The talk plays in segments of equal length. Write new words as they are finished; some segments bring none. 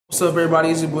What's up,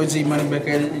 everybody? It's your boy G Money back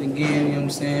at it again, you know what I'm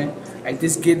saying? Like,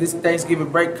 this Thanksgiving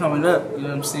break coming up, you know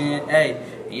what I'm saying? Hey,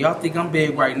 y'all think I'm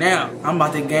big right now. I'm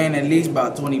about to gain at least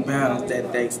about 20 pounds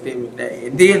that Thanksgiving day.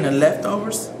 And then the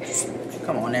leftovers,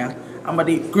 come on now. I'm about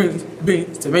to eat greens,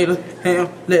 beans, tomatoes, ham,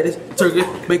 lettuce, turkey,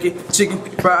 bacon, chicken,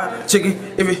 fried chicken,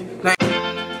 everything.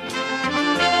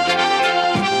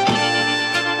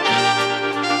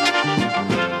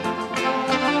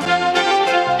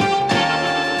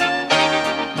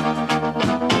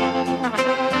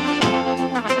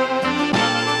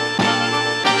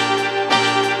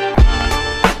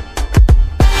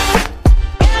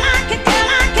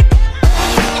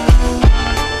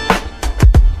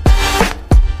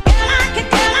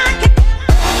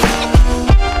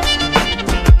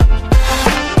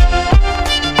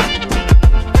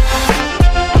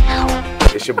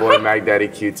 It's your boy Mac Daddy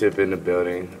Q-Tip in the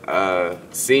building.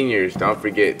 Seniors, don't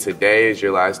forget, today is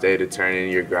your last day to turn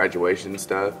in your graduation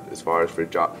stuff. As far as for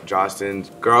Jostens,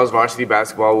 girls varsity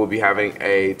basketball will be having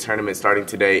a tournament starting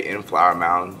today in Flower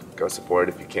Mound. Go support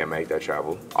it if you can't make that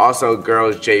travel. Also,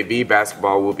 girls JV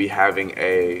basketball will be having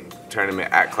a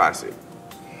tournament at Classic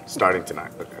starting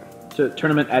tonight. Okay. So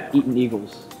tournament at Eaton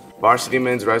Eagles. Varsity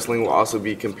men's wrestling will also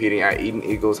be competing at Eaton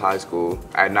Eagles High School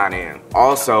at 9 a.m.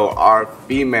 Also, our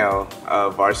female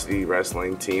varsity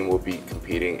wrestling team will be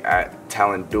competing at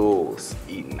Talent Duels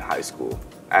Eaton High School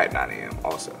at 9 a.m.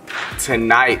 also.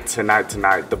 Tonight,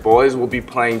 the boys will be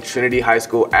playing Trinity High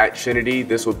School at Trinity.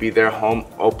 This will be their home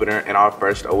opener in our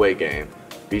first away game.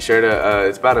 Be sure to,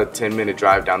 it's about a 10-minute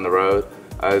drive down the road.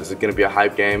 It's gonna be a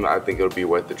hype game. I think it'll be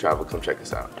worth the travel. Come check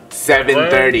us out.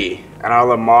 7:30. And our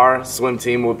Lamar swim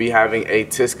team will be having a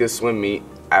Tisca swim meet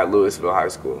at Louisville High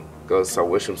School. So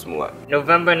wish them some luck.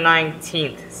 November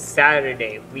 19th,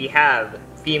 Saturday, we have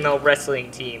female wrestling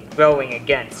team going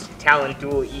against Talent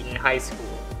Duel Eaton High School.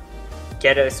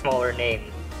 Get a smaller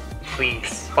name,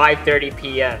 please. 5:30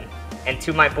 p.m. And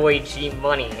to my boy G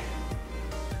Money.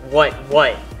 What?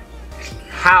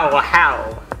 How?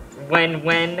 When?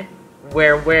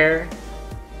 Where?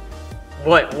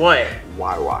 What? Why?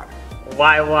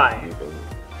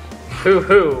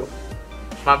 Who?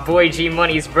 My boy G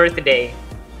Money's birthday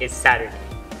is Saturday.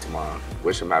 Tomorrow.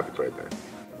 Wish him happy birthday.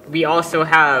 We also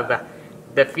have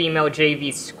the female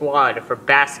JV squad for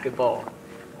basketball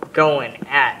going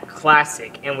at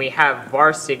Classic, and we have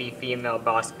varsity female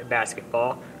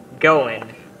basketball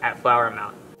going at Flower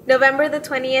Mound. November the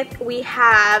 20th, we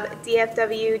have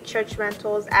DFW church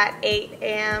rentals at 8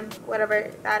 a.m., whatever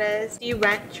that is. Do you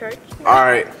rent church? All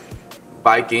right,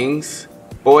 Vikings.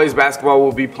 Boys basketball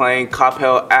will be playing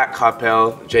Coppell at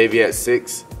Coppell, JV at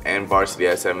 6, and varsity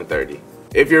at 7:30.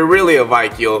 If you're really a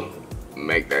Vike, you'll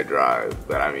make that drive,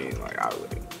 but I mean, like, I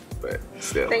wouldn't, but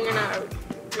still. Then you're not a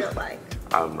real Vike.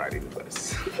 I'm riding the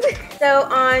bus. So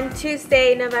on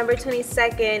Tuesday, November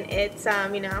 22nd, it's,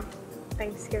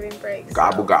 Thanksgiving break. So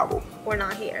Gobble. we're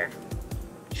not here.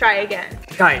 Try again.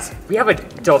 Guys, we have a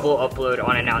double upload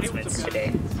on announcements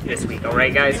this week,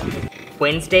 alright guys?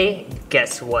 Wednesday,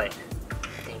 guess what?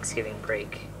 Thanksgiving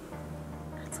break.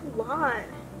 That's a lot.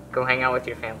 Go hang out with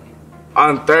your family.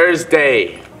 On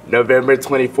Thursday, November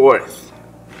 24th,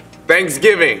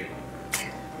 Thanksgiving.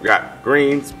 We got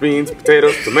greens, beans,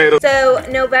 potatoes, tomatoes. So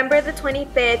November the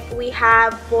 25th, we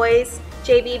have boys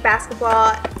JV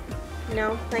basketball,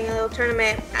 playing a little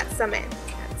tournament at Summit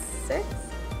at 6.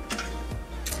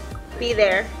 Be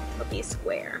there or be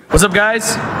square. What's up,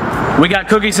 guys? We got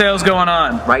cookie sales going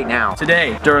on right now.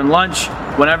 Today, during lunch,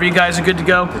 whenever you guys are good to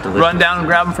go, run down and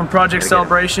grab them from Project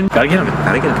Celebration. Gotta get them.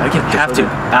 Have to.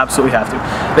 Absolutely have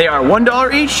to. They are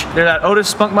 $1 each. They're that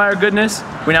Otis Spunkmeyer goodness.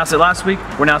 We announced it last week.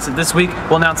 We announced it this week.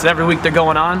 We'll announce it every week they're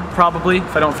going on, probably,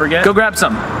 if I don't forget. Go grab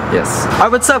some. Yes.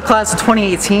 Alright, what's up, class of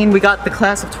 2018? We got the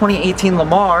class of 2018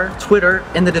 Lamar Twitter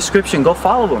in the description. Go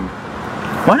follow them.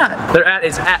 Why not? Their ad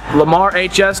is at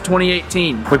LamarHS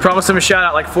 2018. We promised them a shout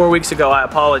out like 4 weeks ago. I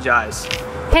apologize.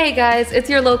 Hey guys, it's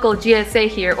your local GSA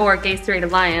here, or Gay Straight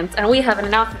Alliance, and we have an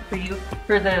announcement for you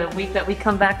for the week that we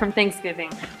come back from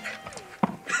Thanksgiving.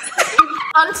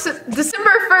 On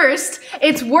December 1st,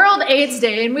 it's World AIDS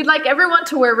Day, and we'd like everyone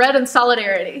to wear red in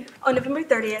solidarity. On November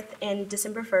 30th and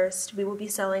December 1st, we will be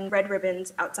selling red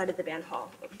ribbons outside of the band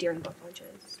hall during book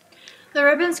lunches. The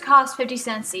ribbons cost 50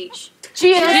 cents each.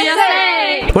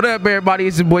 GSA! What up, everybody?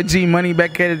 It's your boy G Money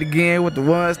back at it again with the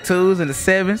 1s, 2s, and the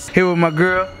 7s. Here with my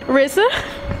girl, Rissa.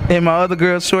 And my other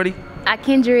girl, Shorty.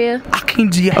 Akindria.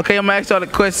 Okay, I'm gonna ask y'all the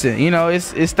question.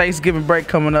 It's Thanksgiving break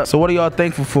coming up. So what are y'all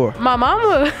thankful for? My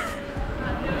mama.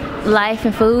 Life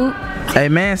and food. Hey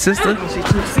man, sister.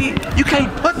 See, you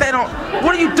can't put that on.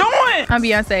 What are you doing? I'm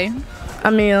Beyonce.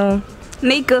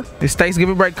 Nika. It's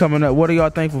Thanksgiving break coming up. What are y'all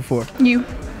thankful for? You.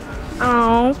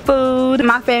 Oh, food.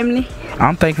 My family.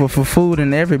 I'm thankful for food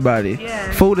and everybody.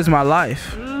 Yeah. Food is my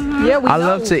life. Yeah, we I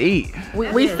love to eat.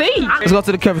 We see. Let's go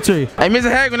to the cafeteria. Hey,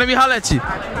 Mr. Hagman, let me holler at you.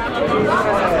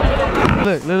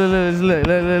 Look.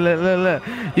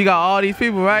 You got all these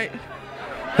people, right?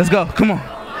 Let's go. Come on.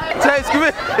 James, come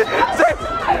here.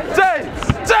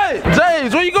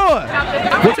 James, where you going?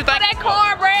 What you think? That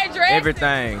cornbread dress.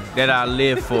 Everything that I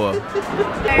live for.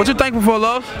 What you thankful for,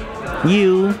 love?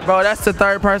 You. Bro, that's the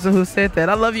third person who said that.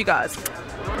 I love you guys.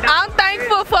 I'm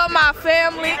thankful for my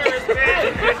family.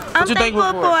 I'm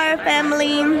thankful for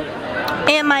family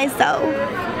and myself.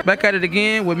 Back at it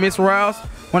again with Miss Rouse,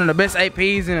 one of the best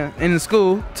APs in the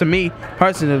school, to me,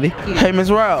 personally. Hey,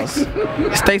 Miss Rouse,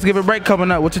 it's Thanksgiving break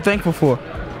coming up. What you thankful for?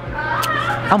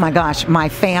 Oh my gosh, my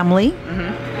family,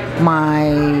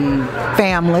 my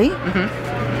family,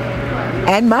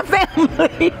 and my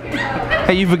family.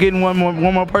 Hey, you forgetting one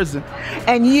more person.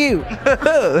 And you.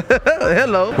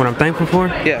 Hello. What I'm thankful for?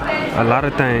 Yeah. A lot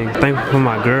of things. Thankful for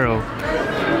my girl.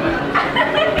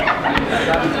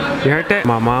 You heard that?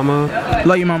 My mama.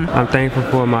 Love you, mama. I'm thankful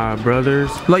for my brothers.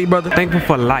 Love you, brother. Thankful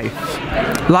for life.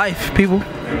 Life, people.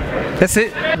 That's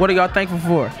it. What are y'all thankful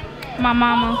for? My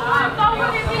mama.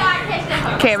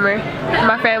 Cameron.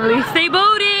 My family. Stay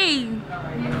booty.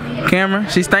 Cameron,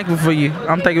 she's thankful for you.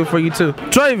 I'm thankful for you too.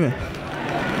 Draven,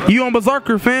 you on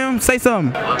Berserker, fam? Say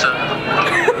something.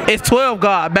 It's 12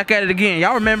 God, back at it again.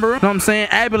 Y'all remember? Know what I'm saying?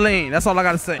 Abilene, that's all I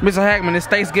gotta say. Mr. Hagman, it's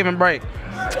Thanksgiving break.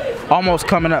 Almost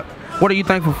coming up. What are you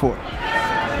thankful for?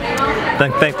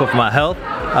 Thankful for my health.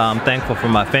 I'm thankful for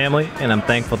my family, and I'm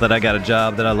thankful that I got a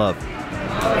job that I love.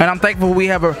 And I'm thankful we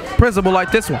have a principal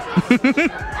like this one.